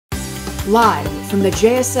Live from the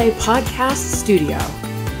JSA Podcast Studio,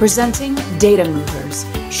 presenting Data Movers,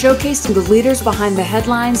 showcasing the leaders behind the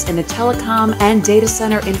headlines in the telecom and data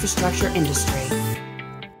center infrastructure industry.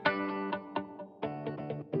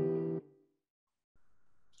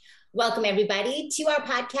 Welcome, everybody, to our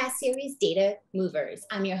podcast series, Data Movers.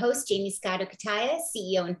 I'm your host, Jamie Scotto-Kataya,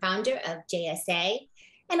 CEO and founder of JSA.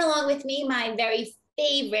 And along with me, my very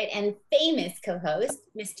favorite and famous co-host,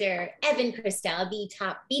 Mr. Evan Christel, the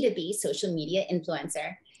top B2B social media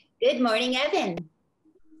influencer. Good morning, Evan.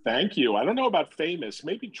 Thank you. I don't know about famous,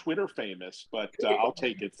 maybe Twitter famous, but I'll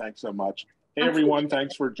take it. Thanks so much. Hey, everyone.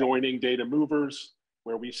 Thanks for joining Data Movers,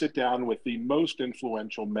 where we sit down with the most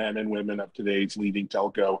influential men and women of today's leading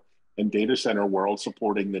telco and data center world,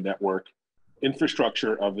 supporting the network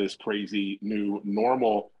infrastructure of this crazy new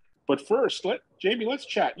normal. But first, Jamie, let's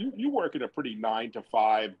chat. You work in a pretty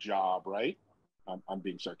 9-to-5 job, right? I'm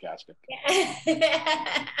being sarcastic. Yeah.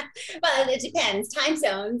 Well, it depends. Time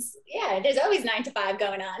zones. Yeah, there's always 9 to 5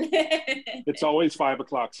 going on. It's always 5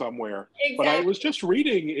 o'clock somewhere. Exactly. But I was just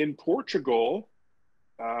reading in Portugal,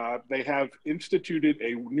 they have instituted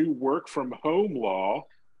a new work from home law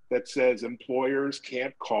that says employers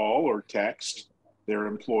can't call or text their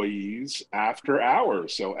employees after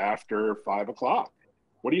hours, so after 5 o'clock.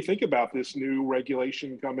 What do you think about this new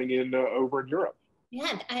regulation coming in over in Europe?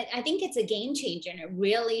 Yeah, I think it's a game changer, and it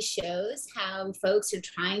really shows how folks are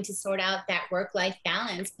trying to sort out that work-life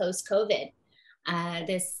balance post-COVID.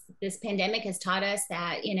 This pandemic has taught us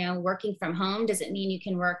that, working from home doesn't mean you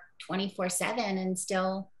can work 24/7 and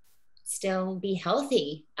still be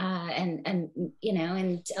healthy. I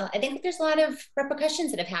think there's a lot of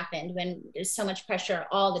repercussions that have happened when there's so much pressure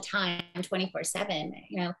all the time,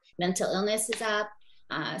 24/7. Mental illness is up.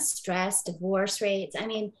 Stress, divorce rates. I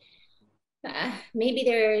mean, maybe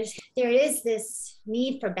there is this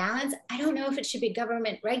need for balance. I don't know if it should be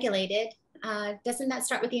government regulated. Doesn't that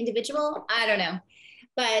start with the individual? I don't know.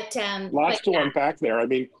 But lots to unpack there. I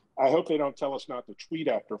mean, I hope they don't tell us not to tweet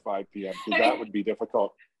after 5 p.m. because that would be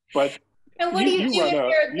difficult. But and what do you do if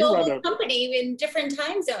you're a global company in different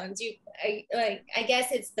time zones? I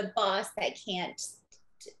guess it's the boss that can't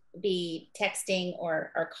be texting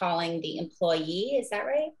or calling the employee. Is that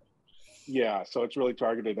right? Yeah, so it's really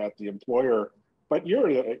targeted at the employer. But you're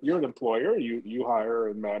an employer. You hire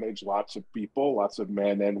and manage lots of people, lots of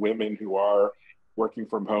men and women who are working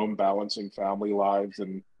from home, balancing family lives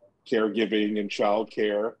and caregiving and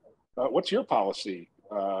childcare. What's your policy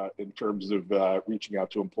in terms of reaching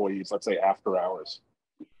out to employees, let's say after hours?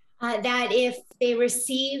 That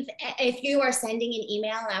if you are sending an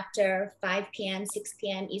email after 5 p.m., 6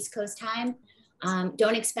 p.m. East Coast time,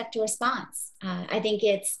 don't expect a response. I think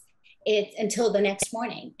it's until the next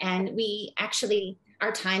morning. And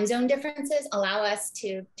our time zone differences allow us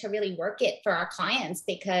to really work it for our clients,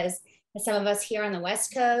 because some of us here on the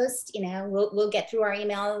West Coast, we'll get through our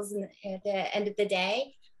emails at the end of the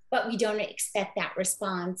day, but we don't expect that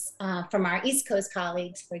response from our East Coast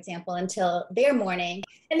colleagues, for example, until their morning.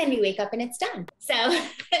 And then we wake up and it's done. So,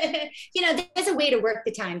 there's a way to work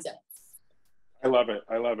the time zones. I love it.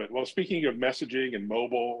 Well, speaking of messaging and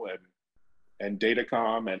mobile and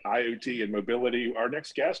Datacom and IoT and mobility, our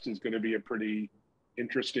next guest is going to be a pretty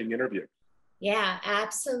interesting interview. Yeah,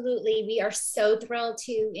 absolutely. We are so thrilled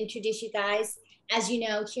to introduce you guys. As you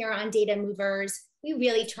know, here on Data Movers, we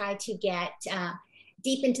really try to get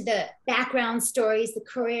deep into the background stories, the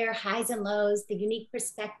career highs and lows, the unique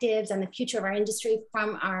perspectives on the future of our industry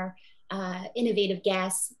from our innovative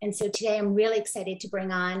guests. And so today I'm really excited to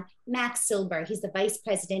bring on Max Silber. He's the Vice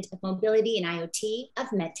President of Mobility and IoT of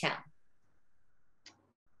MetTel.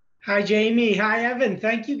 Hi, Jamie. Hi, Evan.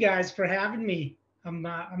 Thank you guys for having me.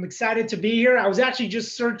 I'm excited to be here. I was actually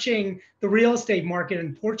just searching the real estate market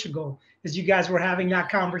in Portugal as you guys were having that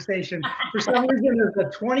conversation. For some reason, there's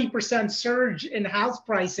a 20% surge in house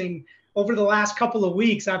pricing over the last couple of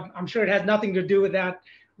weeks. I'm sure it has nothing to do with that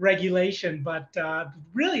regulation, but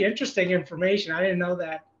really interesting information. I didn't know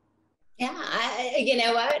that. Yeah, you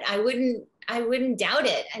know what? I wouldn't doubt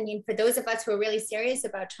it. I mean, for those of us who are really serious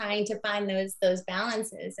about trying to find those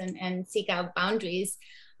balances and seek out boundaries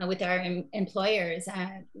with our employers,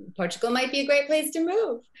 Portugal might be a great place to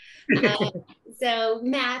move. So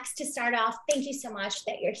Max, to start off, thank you so much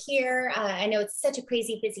that you're here. I know it's such a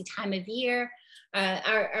crazy busy time of year.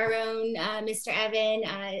 Our own Mr. Evan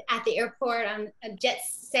at the airport on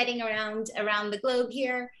jets setting around the globe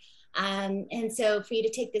here. And so for you to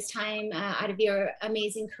take this time out of your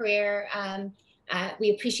amazing career, we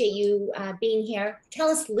appreciate you being here. Tell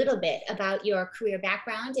us a little bit about your career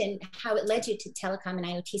background and how it led you to telecom and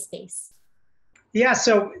IoT space. Yeah,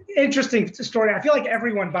 so interesting story. I feel like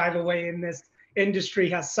everyone, by the way, in industry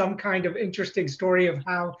has some kind of interesting story of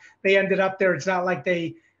how they ended up there. It's not like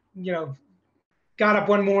they, got up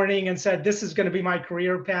one morning and said, this is going to be my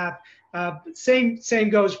career path. Same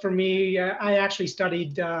goes for me. I actually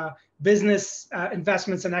studied business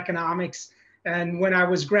investments and economics. And when I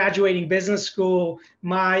was graduating business school,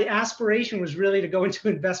 my aspiration was really to go into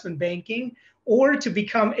investment banking or to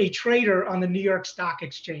become a trader on the New York Stock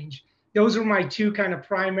Exchange. Those were my two kind of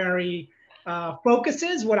primary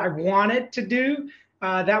focuses, what I wanted to do.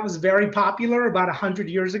 That was very popular about 100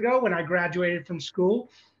 years ago when I graduated from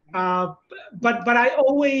school. But I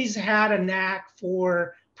always had a knack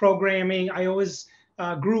for programming. I always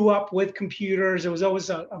grew up with computers. It was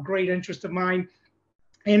always a great interest of mine.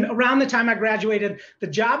 And around the time I graduated, the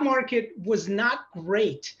job market was not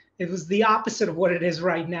great. It was the opposite of what it is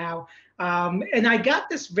right now. And I got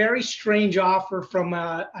this very strange offer from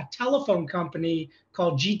a telephone company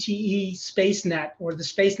called GTE SpaceNet, or the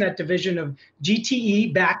SpaceNet division of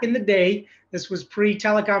GTE back in the day. This was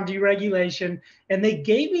pre-Telecom deregulation. And they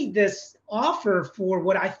gave me this offer for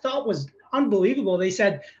what I thought was unbelievable. They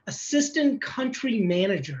said, assistant country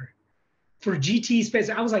manager for GTE Space.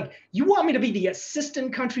 I was like, you want me to be the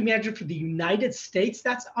assistant country manager for the United States?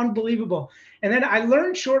 That's unbelievable. And then I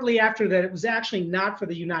learned shortly after that it was actually not for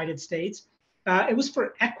the United States. It was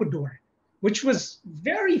for Ecuador, which was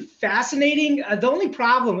very fascinating. The only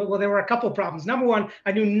problem, well, there were a couple of problems. Number one,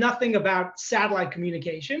 I knew nothing about satellite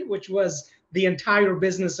communication, which was the entire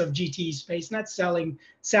business of GTE SpaceNet, selling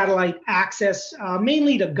satellite access,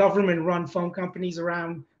 mainly to government-run phone companies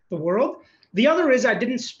around the world. The other is I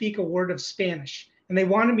didn't speak a word of Spanish, and they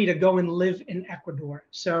wanted me to go and live in Ecuador.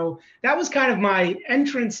 So that was kind of my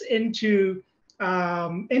entrance into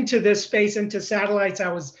this space, into satellites.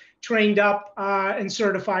 I was trained up and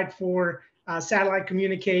certified for satellite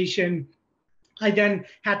communication. I then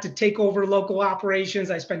had to take over local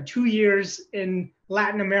operations. I spent 2 years in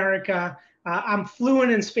Latin America. I'm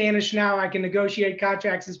fluent in Spanish now. I can negotiate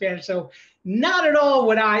contracts in Spanish. So not at all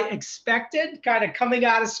what I expected, kind of coming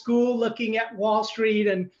out of school, looking at Wall Street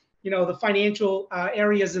and, the financial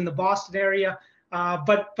areas in the Boston area.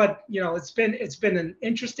 But it's been an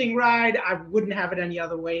interesting ride. I wouldn't have it any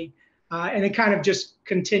other way. And it kind of just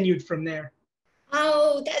continued from there.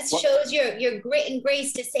 Oh, that shows your grit and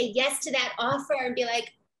grace to say yes to that offer and be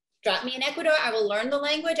like, drop me in Ecuador. I will learn the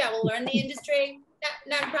language. I will learn the industry.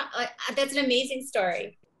 That's an amazing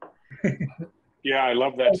story. Yeah, I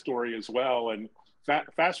love that story as well. And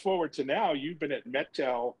fast forward to now, you've been at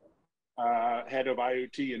MetTel, head of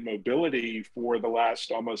IoT and mobility for the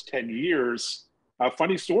last almost 10 years.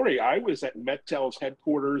 Funny story, I was at MetTel's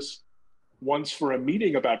headquarters once for a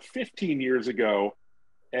meeting about 15 years ago.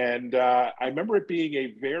 And I remember it being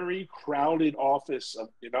a very crowded office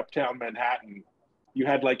in uptown Manhattan. You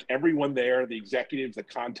had like everyone there, the executives, the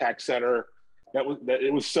contact center.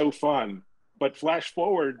 It was so fun. But flash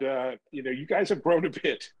forward, you guys have grown a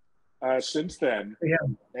bit since then. Yeah.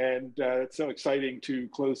 And it's so exciting to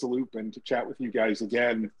close the loop and to chat with you guys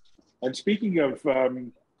again. And speaking of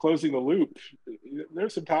closing the loop,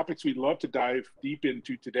 there's some topics we'd love to dive deep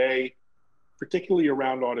into today, particularly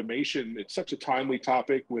around automation. It's such a timely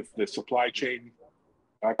topic with the supply chain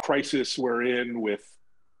crisis we're in, with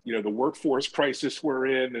the workforce crisis we're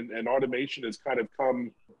in, and automation has kind of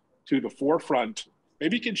come to the forefront.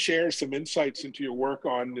 Maybe you can share some insights into your work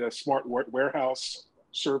on the smart warehouse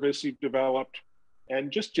service you've developed,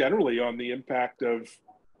 and just generally on the impact of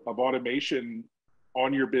automation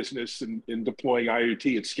on your business and in deploying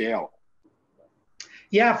IoT at scale.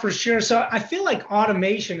 Yeah, for sure. So I feel like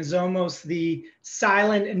automation is almost the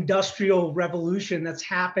silent industrial revolution that's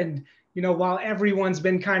happened, while everyone's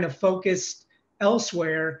been kind of focused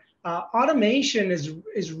elsewhere. Automation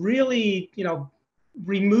is really,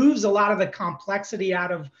 removes a lot of the complexity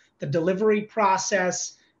out of the delivery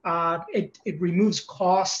process. It removes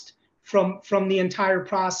cost from the entire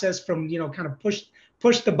process, from kind of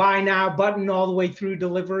push the buy now button all the way through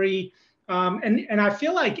delivery. And I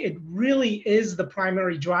feel like it really is the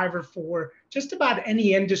primary driver for just about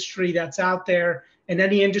any industry that's out there, and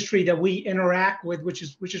any industry that we interact with, which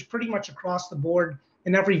is pretty much across the board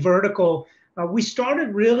in every vertical. We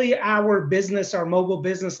started really our business, our mobile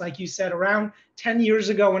business, like you said, around 10 years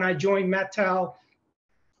ago when I joined MetTel.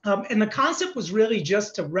 And the concept was really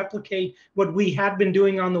just to replicate what we had been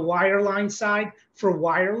doing on the wireline side for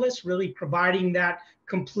wireless, really providing that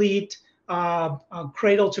complete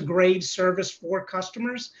cradle to grave service for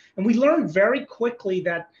customers. And we learned very quickly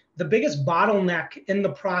that the biggest bottleneck in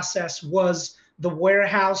the process was the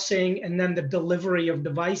warehousing and then the delivery of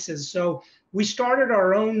devices. So we started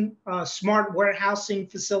our own smart warehousing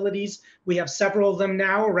facilities. We have several of them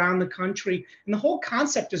now around the country. And the whole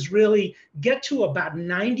concept is really get to about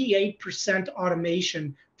 98%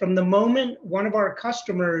 automation from the moment one of our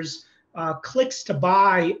customers clicks to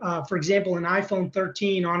buy, for example, an iPhone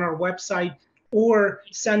 13 on our website, or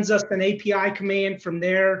sends us an API command from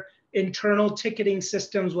their internal ticketing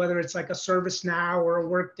systems, whether it's like a ServiceNow or a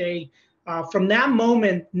Workday. From that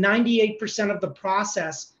moment, 98% of the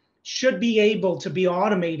process should be able to be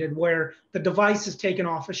automated, where the device is taken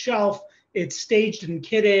off a shelf, it's staged and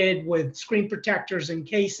kitted with screen protectors and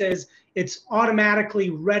cases, it's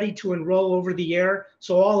automatically ready to enroll over the air.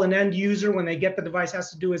 So all an end user, when they get the device,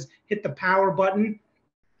 has to do is hit the power button.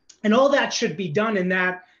 And all that should be done in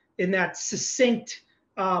that succinct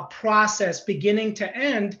process, beginning to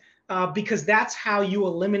end, because that's how you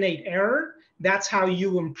eliminate error. That's how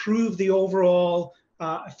you improve the overall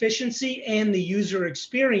efficiency and the user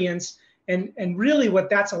experience. And really what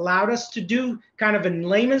that's allowed us to do, kind of in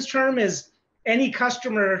layman's term, is any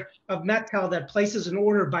customer of MetTel that places an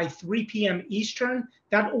order by 3 p.m. Eastern,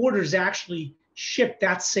 that order is actually shipped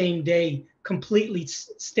that same day, completely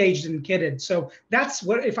staged and kitted. So that's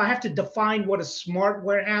what, if I have to define what a smart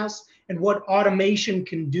warehouse and what automation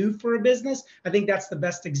can do for a business, I think that's the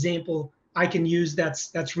best example I can use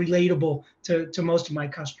that's relatable to most of my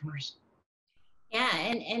customers. Yeah,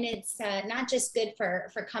 and it's not just good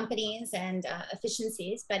for companies and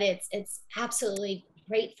efficiencies, but it's absolutely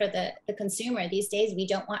great for the consumer. These days, we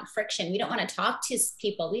don't want friction. We don't want to talk to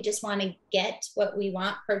people. We just want to get what we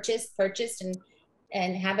want purchased,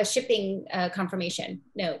 and have a shipping confirmation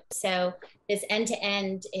note. So this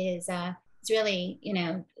end-to-end is really,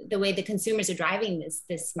 the way the consumers are driving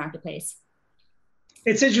this marketplace.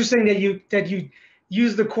 It's interesting that you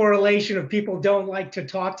use the correlation of people don't like to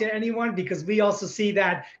talk to anyone, because we also see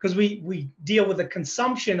that, because we deal with the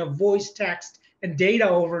consumption of voice, text, and data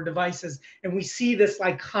over devices. And we see this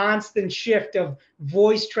like constant shift of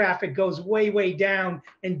voice traffic goes way, way down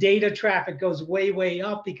and data traffic goes way, way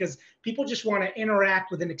up, because people just want to interact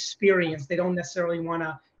with an experience. They don't necessarily want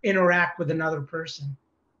to interact with another person.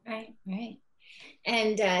 Right, right.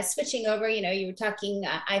 And switching over, you were talking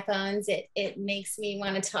iPhones, it makes me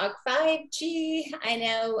want to talk 5G. I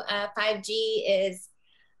know 5G is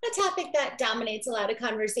a topic that dominates a lot of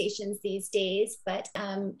conversations these days, but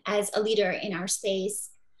as a leader in our space,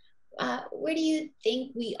 where do you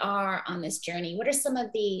think we are on this journey? What are some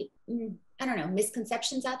of the,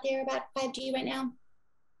 misconceptions out there about 5G right now?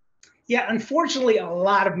 Yeah, unfortunately, a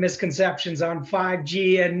lot of misconceptions on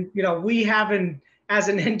 5G. And, we haven't, as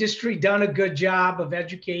an industry, done a good job of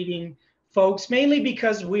educating folks, mainly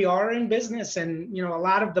because we are in business, and, a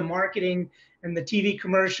lot of the marketing and the TV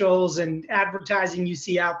commercials and advertising you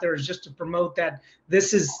see out there is just to promote that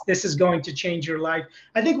this is going to change your life.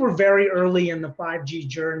 I think we're very early in the 5G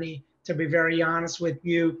journey, to be very honest with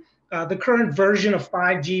you. The current version of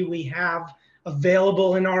 5G we have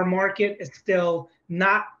available in our market is still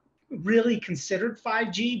not really considered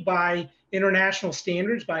 5G by international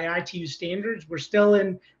standards, by ITU standards. We're still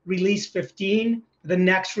in release 15. The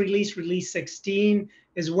next release 16,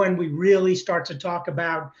 is when we really start to talk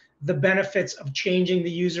about the benefits of changing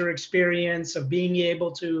the user experience, of being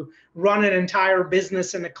able to run an entire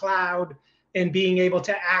business in the cloud, and being able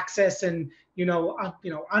to access and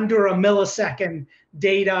under a millisecond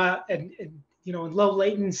data and low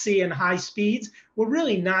latency and high speeds. We're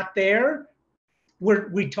really not there.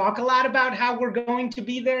 We talk a lot about how we're going to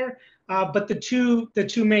be there, but the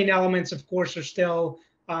two main elements, of course, are still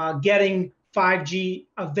getting 5G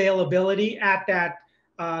availability at that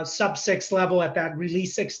sub-6 level, at that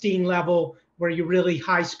release 16 level, where you really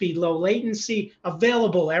high speed, low latency,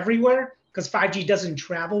 available everywhere, because 5G doesn't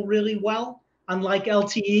travel really well, unlike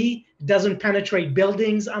LTE. It doesn't penetrate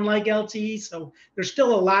buildings, unlike LTE. So there's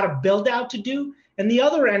still a lot of build out to do. And the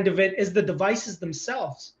other end of it is the devices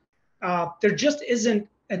themselves. There just isn't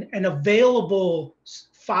an available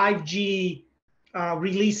 5G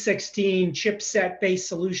release 16 chipset based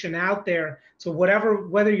solution out there. So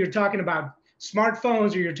whether you're talking about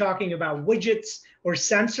smartphones or you're talking about widgets or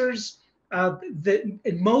sensors,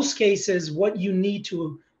 in most cases, what you need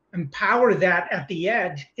to empower that at the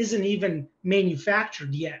edge isn't even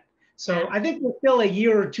manufactured yet. So I think we're still a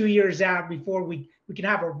year or 2 years out before we can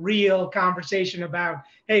have a real conversation about,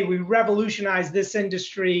 hey, we revolutionized this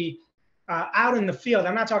industry out in the field.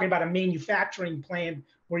 I'm not talking about a manufacturing plant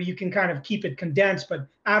where you can kind of keep it condensed, but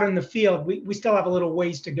out in the field, we still have a little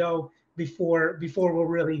ways to go before we're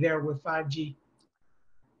really there with 5G.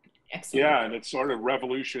 Excellent. Yeah, and it's sort of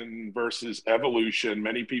revolution versus evolution.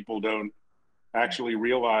 Many people don't actually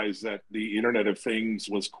realize that the Internet of Things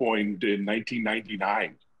was coined in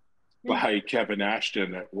 1999. by Kevin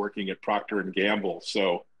Ashton working at Procter and Gamble.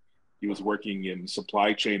 So he was working in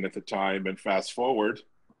supply chain at the time, and fast forward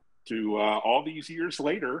to all these years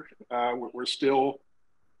later, we're still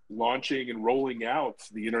launching and rolling out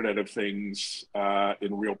the Internet of Things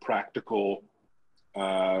in real practical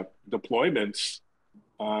deployments.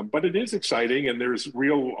 But it is exciting, and there's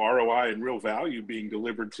real ROI and real value being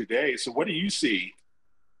delivered today. So what do you see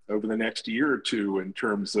over the next year or two in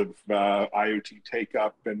terms of IoT take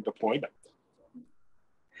up and deployment?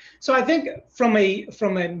 So I think from an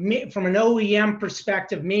OEM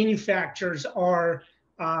perspective, manufacturers are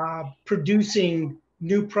producing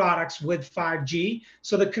new products with 5G.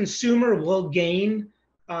 So the consumer will gain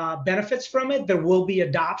benefits from it. There will be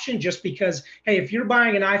adoption just because, hey, if you're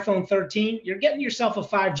buying an iPhone 13, you're getting yourself a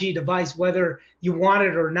 5G device, whether you want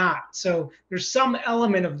it or not. So there's some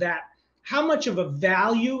element of that. How much of a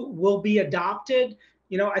value will be adopted?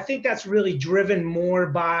 You know, I think that's really driven more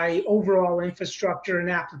by overall infrastructure and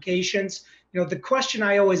applications. You know, the question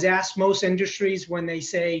I always ask most industries when they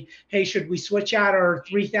say, hey, should we switch out our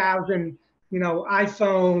 3,000,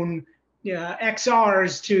 iPhone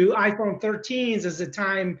XRs to iPhone 13s as a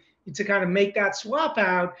time to kind of make that swap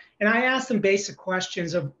out? And I ask them basic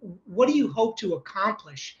questions of, what do you hope to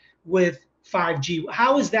accomplish with 5G?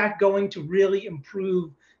 How is that going to really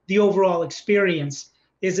improve the overall experience?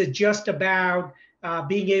 Is it just about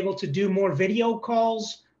being able to do more video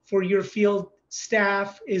calls for your field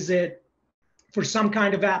staff? Is it for some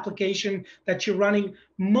kind of application that you're running?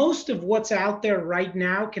 Most of what's out there right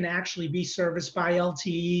now can actually be serviced by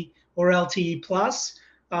LTE or LTE plus.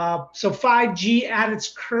 So 5G at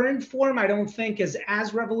its current form, I don't think is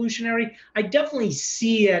as revolutionary. I definitely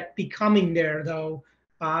see it becoming there though.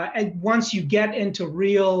 And once you get into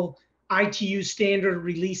real ITU standard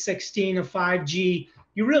release 16 of 5G,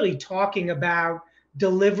 you're really talking about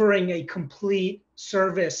delivering a complete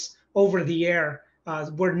service over the air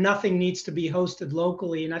where nothing needs to be hosted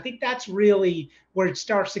locally. And I think that's really where it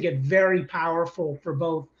starts to get very powerful for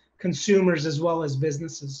both consumers as well as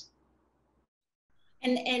businesses.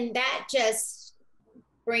 And that just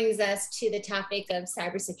brings us to the topic of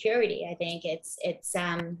cybersecurity. I think it's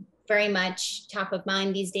very much top of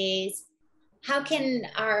mind these days. How can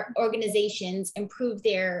our organizations improve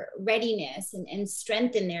their readiness and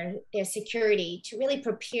strengthen their security to really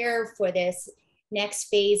prepare for this next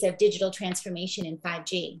phase of digital transformation in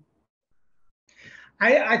 5G?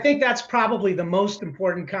 I think that's probably the most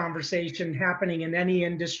important conversation happening in any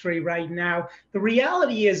industry right now. The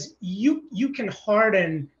reality is you can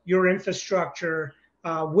harden your infrastructure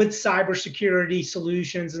with cybersecurity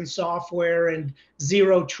solutions and software and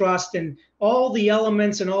zero trust and all the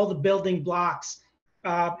elements and all the building blocks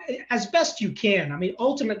as best you can. I mean,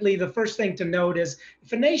 ultimately, the first thing to note is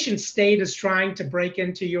if a nation state is trying to break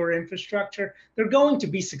into your infrastructure, they're going to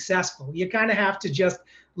be successful. You kind of have to just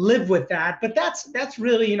live with that. But that's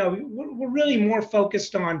really, we're really more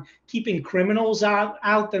focused on keeping criminals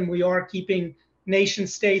out than we are keeping nation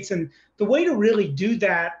states. And the way to really do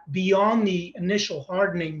that beyond the initial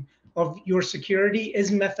hardening of your security is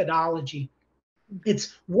methodology.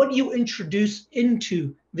 It's what you introduce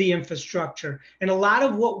into the infrastructure. And a lot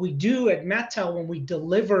of what we do at MetTel when we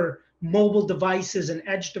deliver mobile devices and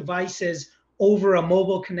edge devices over a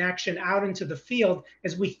mobile connection out into the field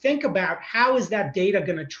is we think about how is that data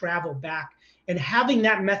going to travel back, and having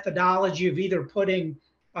that methodology of either putting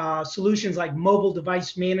solutions like mobile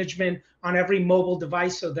device management on every mobile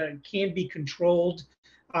device so that it can be controlled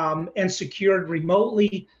and secured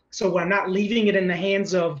remotely. So we're not leaving it in the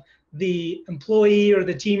hands of the employee or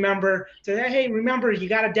the team member to, hey, remember, you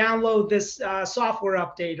got to download this software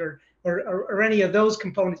update or any of those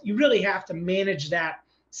components. You really have to manage that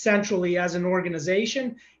centrally as an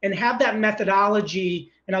organization and have that methodology.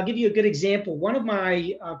 And I'll give you a good example. One of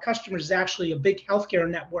my customers is actually a big healthcare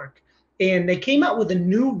network. And they came out with a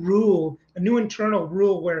new rule, a new internal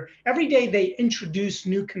rule where every day they introduce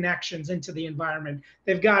new connections into the environment.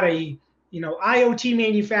 They've got a IoT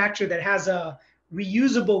manufacturer that has a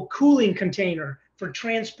reusable cooling container for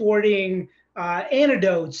transporting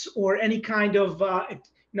antidotes or any kind of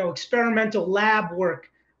experimental lab work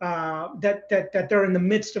that they're in the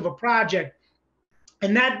midst of a project.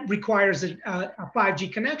 And that requires a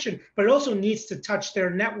 5G connection, but it also needs to touch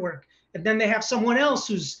their network. And then they have someone else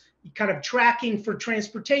who's kind of tracking for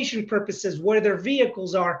transportation purposes where their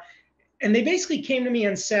vehicles are. And they basically came to me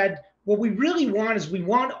and said, what we really want is we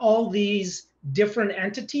want all these different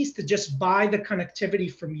entities to just buy the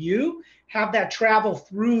connectivity from you, have that travel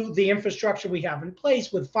through the infrastructure we have in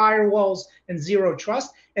place with firewalls and zero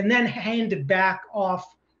trust, and then hand it back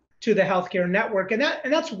off to the healthcare network. And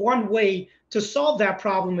that's one way to solve that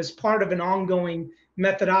problem as part of an ongoing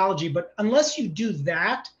methodology. But unless you do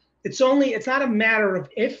that, it's not a matter of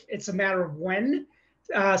if, it's a matter of when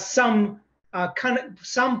some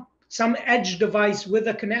edge device with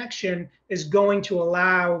a connection is going to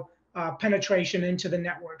allow penetration into the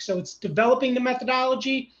network. So it's developing the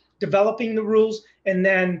methodology, developing the rules, and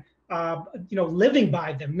then living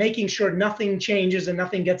by them, making sure nothing changes and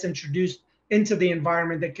nothing gets introduced into the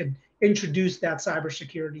environment that could introduce that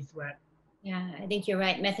cybersecurity threat. Yeah, I think you're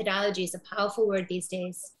right. Methodology is a powerful word these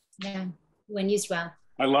days. Yeah, when used well.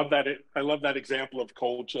 I love that example of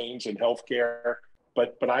cold chains in healthcare.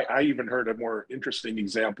 But I even heard a more interesting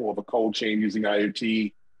example of a cold chain using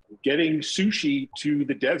IoT, getting sushi to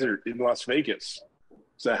the desert in Las Vegas.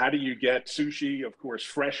 So how do you get sushi? Of course,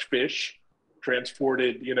 fresh fish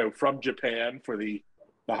transported, from Japan for the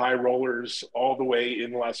high rollers all the way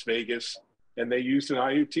in Las Vegas. And they used an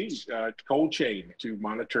IoT cold chain to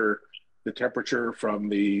monitor the temperature from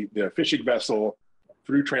the fishing vessel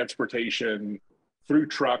through transportation, through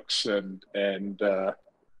trucks, and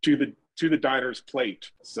to the diner's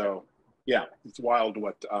plate. So yeah, it's wild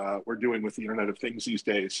what we're doing with the Internet of Things these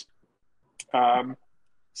days.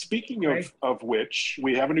 Speaking of which,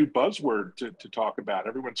 we have a new buzzword to talk about.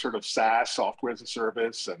 Everyone's sort of SaaS, software as a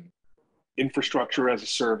service, and infrastructure as a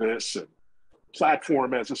service, and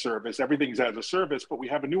platform as a service. Everything's as a service, but we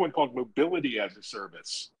have a new one called mobility as a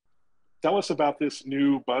service. Tell us about this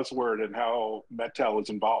new buzzword and how MetTel is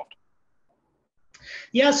involved.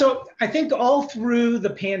 Yeah, so I think all through the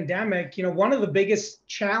pandemic, one of the biggest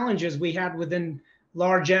challenges we had within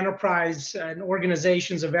large enterprise and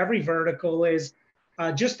organizations of every vertical is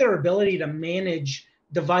just their ability to manage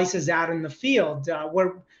devices out in the field,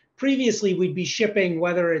 where previously we'd be shipping,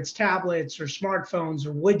 whether it's tablets or smartphones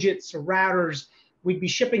or widgets or routers, we'd be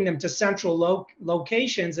shipping them to central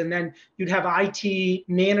locations, and then you'd have IT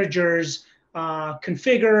managers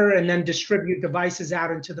configure and then distribute devices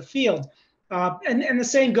out into the field. And the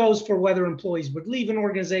same goes for whether employees would leave an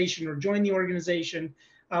organization or join the organization.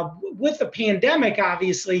 With the pandemic,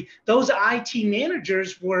 obviously, those IT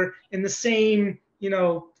managers were in the same,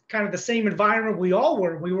 kind of the same environment we all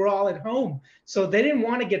were. We were all at home. So they didn't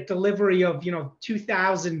want to get delivery of,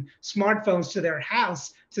 2,000 smartphones to their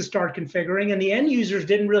house to start configuring. And the end users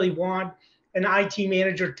didn't really want an IT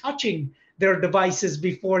manager touching their devices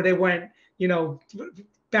before they went,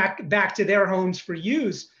 back to their homes for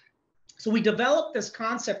use. So we developed this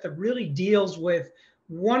concept that really deals with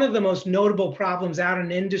one of the most notable problems out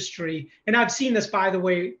in industry. And I've seen this, by the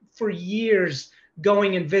way, for years,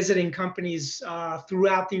 going and visiting companies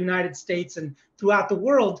throughout the United States and throughout the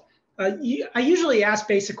world. I usually ask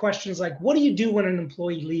basic questions like, what do you do when an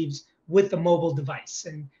employee leaves with a mobile device?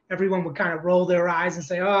 And everyone would kind of roll their eyes and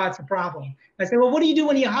say, oh, it's a problem. I say, well, what do you do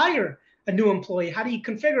when you hire a new employee? How do you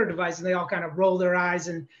configure a device? And they all kind of roll their eyes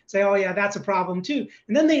and say, oh yeah, that's a problem too.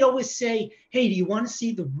 And then they'd always say, hey, do you want to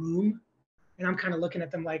see the room? And I'm kind of looking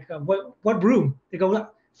at them like, what room? They go,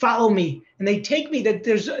 follow me. And they take me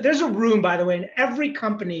there's a room, by the way, in every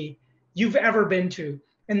company you've ever been to.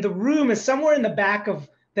 And the room is somewhere in the back of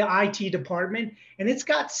the IT department. And it's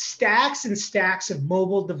got stacks and stacks of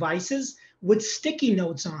mobile devices with sticky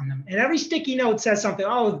notes on them. And every sticky note says something,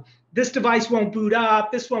 oh, this device won't boot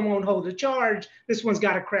up, this one won't hold a charge, this one's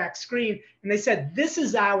got a cracked screen. And they said, this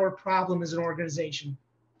is our problem as an organization.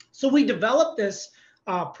 So we developed this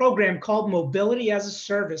program called Mobility as a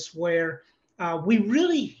Service, where we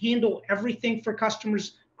really handle everything for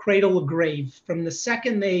customers cradle to grave. From the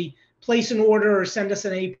second they place an order or send us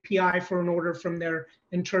an API for an order from their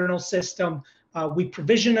internal system, we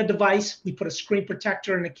provision a device, we put a screen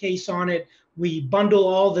protector and a case on it, we bundle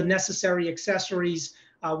all the necessary accessories,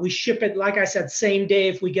 we ship it, like I said, same day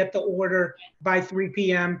if we get the order by 3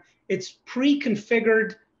 p.m. It's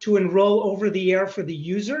pre-configured to enroll over the air for the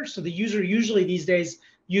user. So the user, usually these days,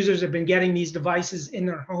 users have been getting these devices in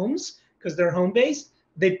their homes because they're home-based.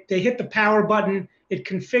 They hit the power button, it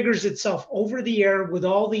configures itself over the air with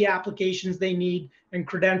all the applications they need and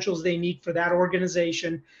credentials they need for that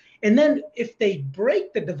organization. And then if they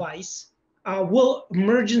break the device, we'll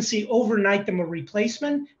emergency overnight them a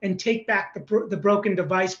replacement and take back the broken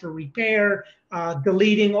device for repair,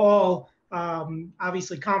 deleting all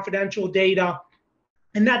obviously confidential data.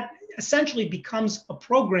 And that essentially becomes a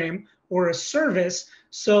program or a service.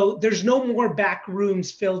 So there's no more back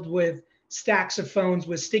rooms filled with stacks of phones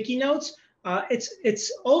with sticky notes.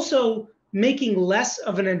 It's also making less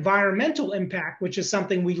of an environmental impact, which is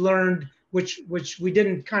something we learned, which we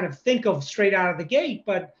didn't kind of think of straight out of the gate.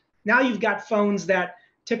 But now you've got phones that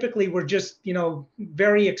typically were just,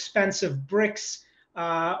 very expensive bricks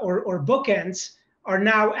or bookends are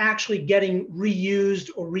now actually getting reused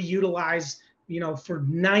or reutilized, for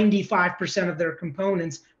 95% of their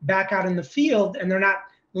components back out in the field, and they're not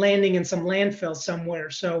landing in some landfill somewhere.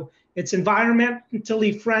 So it's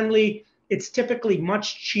environmentally friendly. It's typically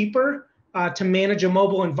much cheaper to manage a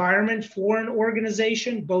mobile environment for an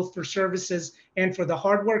organization, both for services and for the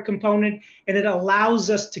hardware component. And it allows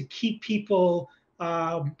us to keep people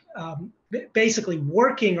basically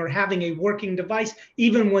working or having a working device,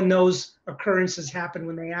 even when those occurrences happen,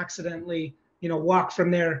 when they accidentally, walk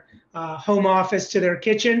from their home office to their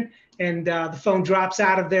kitchen and the phone drops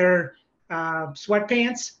out of their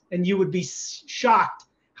sweatpants. And you would be shocked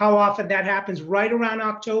how often that happens right around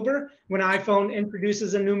October when iPhone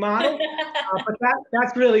introduces a new model. But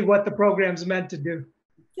that's really what the program's meant to do.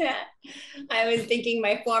 Yeah, I was thinking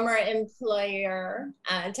my former employer,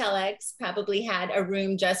 Telex, probably had a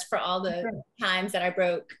room just for all the times that I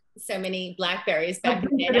broke so many Blackberries back in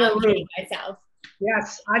the day. I'm kidding myself.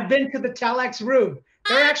 Yes, I've been to the Telex room.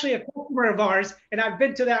 They're actually a customer of ours, and I've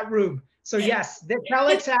been to that room. So yes, the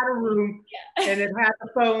Telex had a room, and it had the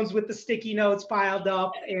phones with the sticky notes piled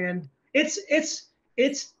up, and it's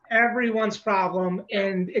everyone's problem.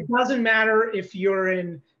 And it doesn't matter if you're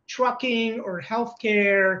in trucking or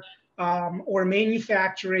healthcare or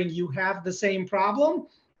manufacturing, you have the same problem.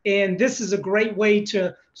 And this is a great way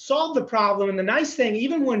to solve the problem. And the nice thing,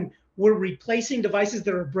 even when we're replacing devices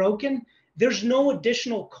that are broken, there's no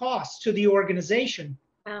additional cost to the organization.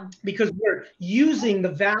 Wow. Because we're using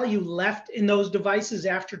the value left in those devices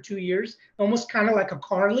after 2 years, almost kind of like a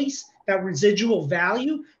car lease, that residual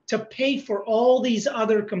value to pay for all these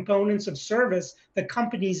other components of service that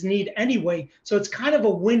companies need anyway. So it's kind of a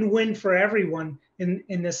win-win for everyone in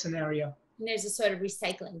this scenario. And there's a sort of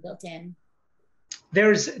recycling built in.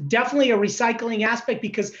 There's definitely a recycling aspect,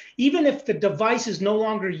 because even if the device is no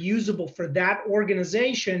longer usable for that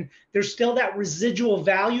organization, there's still that residual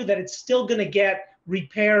value that it's still going to get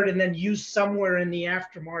repaired and then used somewhere in the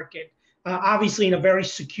aftermarket, obviously in a very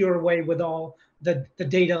secure way with all the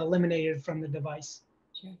data eliminated from the device.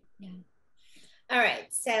 Sure. Yeah. All right.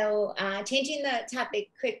 So changing the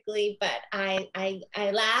topic quickly, but I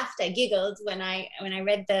laughed, I giggled when I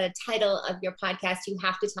read the title of your podcast. You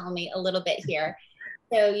have to tell me a little bit here.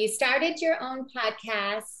 So you started your own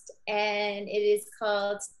podcast, and it is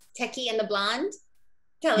called Techie and the Blonde.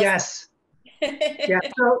 Tell us. Yes. Yeah.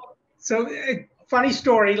 So funny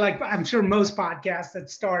story. Like I'm sure most podcasts that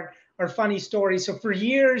start are funny stories. So for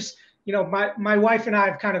years, my wife and I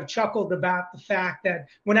have kind of chuckled about the fact that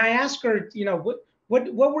when I ask her,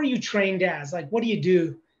 what were you trained as? Like, what do you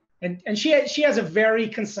do? And she has a very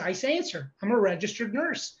concise answer. I'm a registered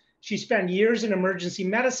nurse. She spent years in emergency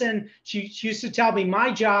medicine. She used to tell me,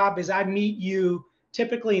 my job is I meet you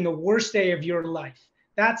typically in the worst day of your life.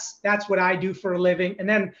 That's what I do for a living. And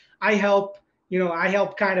then I help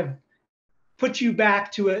kind of put you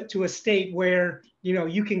back to a state where,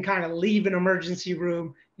 you can kind of leave an emergency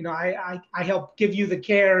room. I help give you the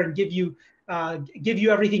care and give you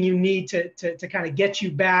everything you need to kind of get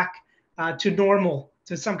you back to normal,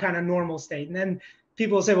 to some kind of normal state. And then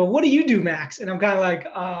people will say, well, what do you do, Max? And I'm kind of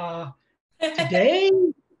like, today,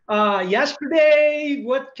 yesterday,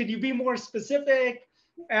 what, could you be more specific?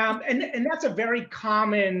 And that's a very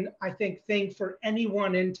common, I think, thing for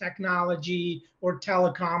anyone in technology or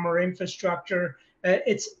telecom or infrastructure.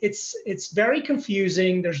 It's very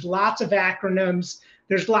confusing. There's lots of acronyms.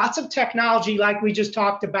 There's lots of technology, like we just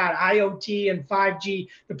talked about, IoT and 5G.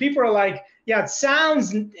 The people are like, yeah, it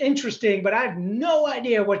sounds interesting, but I have no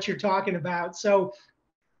idea what you're talking about. So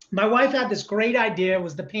my wife had this great idea. It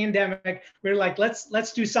was the pandemic. We were like,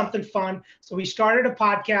 let's do something fun. So we started a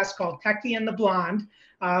podcast called Techie and the Blonde,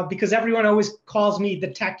 because everyone always calls me the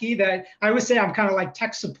techie. That I always say I'm kind of like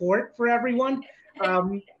tech support for everyone.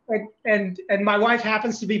 And my wife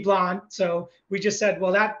happens to be blonde, so we just said,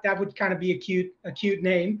 well, that would kind of be a cute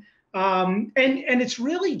name. And it's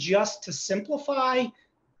really just to simplify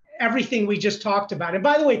everything we just talked about. And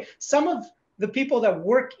by the way, some of the people that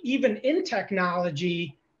work even in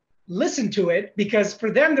technology listen to it, because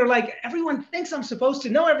for them, they're like, everyone thinks I'm supposed to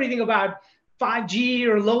know everything about 5G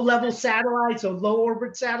or low-level satellites or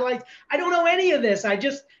low-orbit satellites. I don't know any of this. I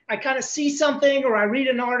kind of see something or I read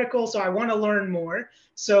an article, so I want to learn more.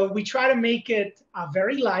 So we try to make it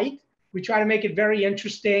very light. We try to make it very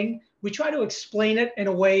interesting. We try to explain it in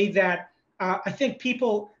a way that I think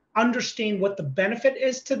people understand what the benefit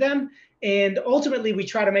is to them. And ultimately, we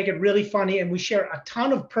try to make it really funny, and we share a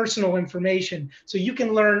ton of personal information. So you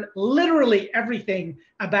can learn literally everything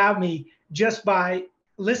about me just by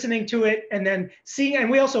listening to it and then seeing.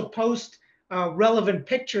 And we also post relevant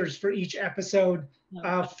pictures for each episode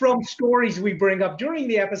from stories we bring up during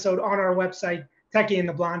the episode on our website,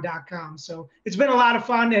 techieandtheblonde.com. So it's been a lot of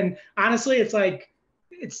fun. And honestly, it's like,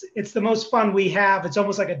 it's the most fun we have. It's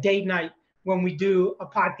almost like a date night when we do a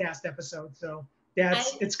podcast episode. So yeah,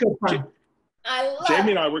 it's good fun. I love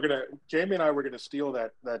Jamie and I were gonna steal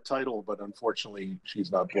that title, but unfortunately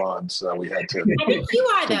she's not blonde, so we had to. I think you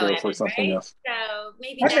are though, go Evan, for something right? else. So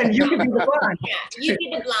maybe Evan, you can be the blonde. Yeah, you be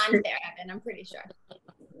the blonde there, Evan. I'm pretty sure.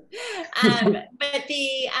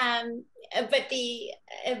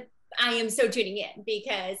 I am so tuning in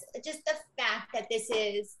because just the fact that this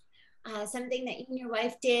is something that you and your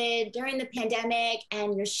wife did during the pandemic,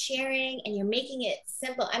 and you're sharing and you're making it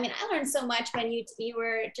simple. I mean, I learned so much when you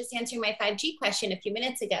were just answering my 5G question a few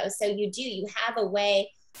minutes ago. So you have a way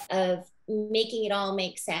of making it all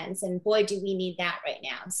make sense. And boy, do we need that right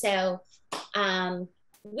now. So,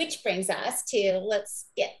 which brings us to, let's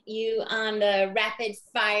get you on the rapid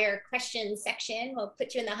fire question section. We'll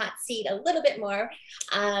put you in the hot seat a little bit more.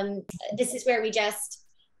 This is where we just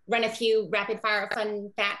run a few rapid fire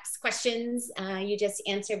fun facts questions. You just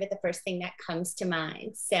answer with the first thing that comes to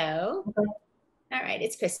mind. So, all right,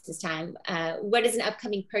 it's Christmas time. What is an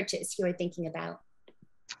upcoming purchase you are thinking about?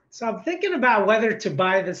 So I'm thinking about whether to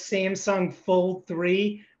buy the Samsung Fold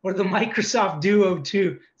 3 or the Microsoft Duo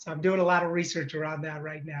 2. So I'm doing a lot of research around that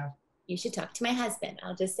right now. You should talk to my husband.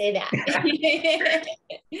 I'll just say that.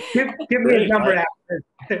 give me a number after.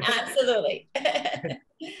 Absolutely.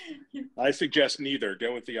 I suggest neither.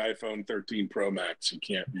 Go with the iPhone 13 Pro Max. You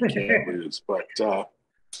can't lose. But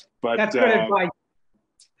that's good advice.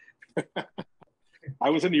 I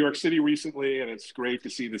was in New York City recently, and it's great to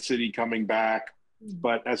see the city coming back.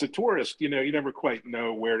 But as a tourist, you never quite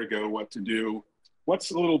know where to go, what to do. What's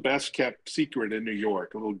the little best kept secret in New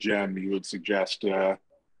York, a little gem you would suggest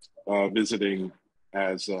visiting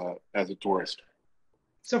as a tourist?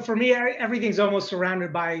 So for me, everything's almost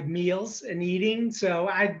surrounded by meals and eating. So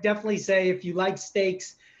I definitely say if you like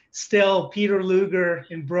steaks, still Peter Luger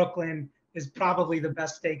in Brooklyn is probably the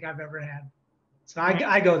best steak I've ever had. So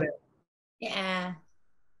I go there. Yeah,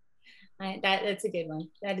 that's a good one.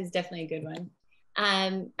 That is definitely a good one.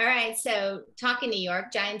 All right, so talking New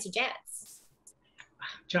York, Giants or Jets?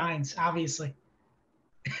 Giants, obviously.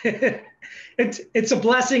 It's a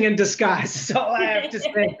blessing in disguise. That's all I have to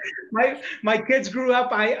say. My kids grew up.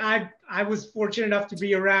 I was fortunate enough to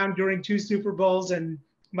be around during 2 Super Bowls, and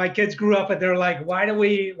my kids grew up and they're like, why are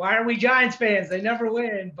we Giants fans? They never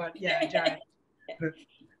win. But yeah, Giants.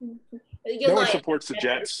 No one supports the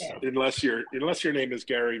Jets unless your name is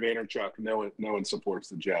Gary Vaynerchuk. No one supports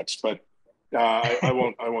the Jets. But I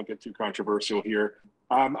won't get too controversial here.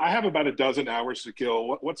 I have about a dozen hours to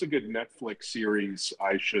kill. What's a good Netflix series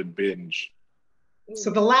I should binge? So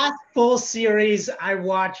the last full series I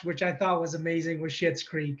watched, which I thought was amazing, was Schitt's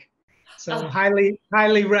Creek. So highly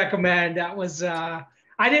recommend. That was I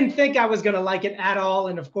didn't think I was gonna like it at all,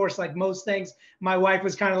 and of course, like most things, my wife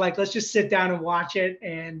was kind of like, let's just sit down and watch it,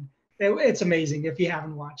 and it's amazing if you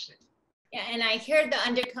haven't watched it. Yeah, and I heard the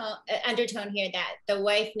undertone here that the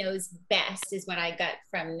wife knows best is what I got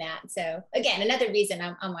from that. So again, another reason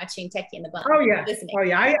I'm watching Techie and the Blonde. Oh yeah,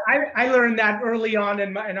 I learned that early on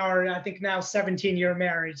in our I think now 17-year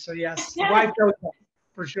marriage. So yes, wife knows that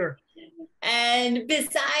for sure. And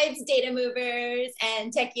besides Data Movers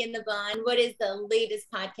and Techie and the Blonde, what is the latest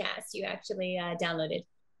podcast you actually downloaded?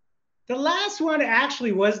 The last one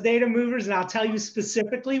actually was Data Movers, and I'll tell you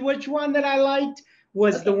specifically which one that I liked.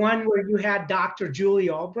 Was the one where you had Dr. Julie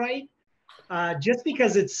Albright, just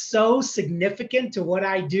because it's so significant to what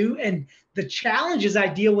I do and the challenges I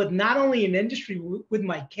deal with, not only in industry, with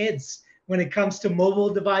my kids when it comes to mobile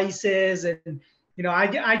devices. And,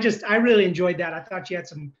 I really enjoyed that. I thought she had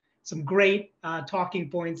some great talking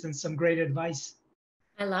points and some great advice.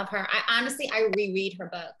 I love her. I reread her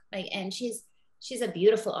book, and she's a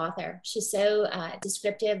beautiful author. She's so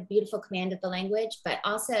descriptive, beautiful command of the language, but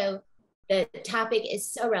also the topic is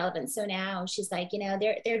so relevant. So now she's like,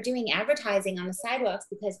 they're doing advertising on the sidewalks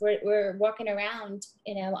because we're walking around,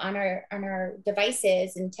 on our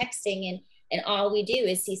devices and texting, and all we do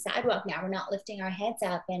is see sidewalk now. We're not lifting our heads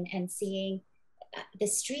up and seeing the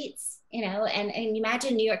streets, and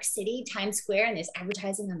imagine New York City, Times Square, and there's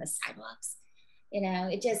advertising on the sidewalks.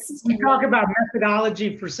 It just. We talk about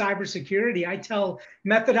methodology for cybersecurity. I tell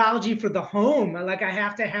methodology for the home. Like I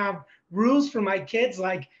have to have rules for my kids,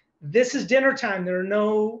 like, this is dinner time, there are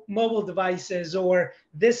no mobile devices, or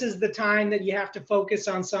this is the time that you have to focus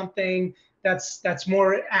on something that's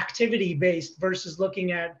more activity based versus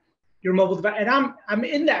looking at your mobile device. And I'm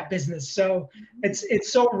in that business, so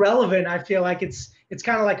it's so relevant. I feel like it's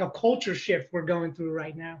kind of like a culture shift we're going through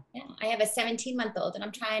right now. Yeah, I have a 17-month-old, and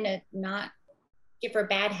I'm trying to not give her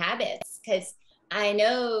bad habits, because I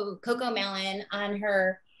know Coco Melon on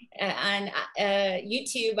her on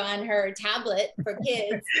YouTube on her tablet for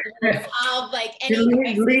kids will solve like any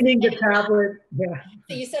leaning the tablet. Yeah.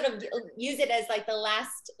 So you sort of use it as like the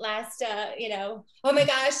last you know, oh my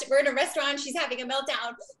gosh, we're in a restaurant, she's having a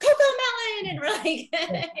meltdown, Coco Melon, and we're like, you know,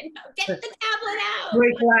 get the tablet out.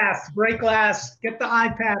 Break glass, get the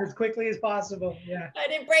iPad as quickly as possible. Yeah.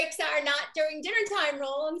 And it breaks our not during dinner time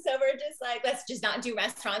rule, and so we're just like, let's just not do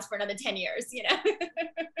restaurants for another 10 years, you know.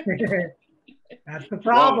 That's the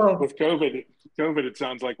problem. Well, with COVID, it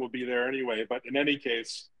sounds like we'll be there anyway. But in any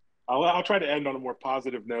case, I'll try to end on a more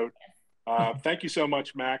positive note. Thank you so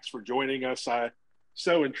much, Max, for joining us. I'm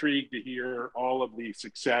so intrigued to hear all of the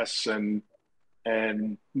success and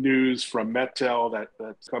news from MetTel. That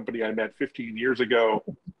company I met 15 years ago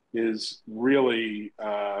is really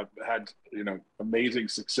had amazing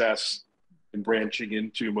success in branching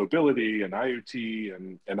into mobility and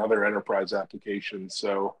IoT and other enterprise applications.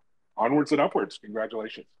 So onwards and upwards.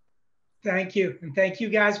 Congratulations. Thank you. And thank you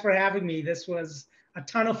guys for having me. This was a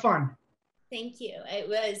ton of fun. Thank you. It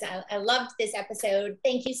was, I loved this episode.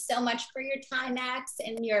 Thank you so much for your time, Max,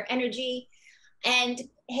 and your energy. And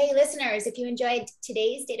hey, listeners, if you enjoyed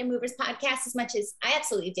today's Data Movers podcast as much as I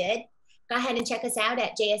absolutely did, go ahead and check us out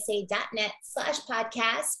at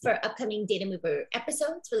jsa.net/podcast for upcoming Data Mover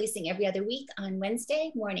episodes releasing every other week on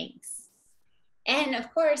Wednesday mornings. And of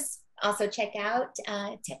course, also check out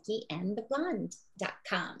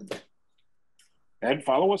techieandtheblonde.com. And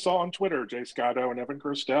follow us all on Twitter, Jay Scotto and Evan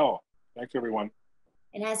Kirstel. Thanks, everyone.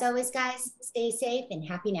 And as always, guys, stay safe and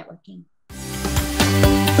happy networking.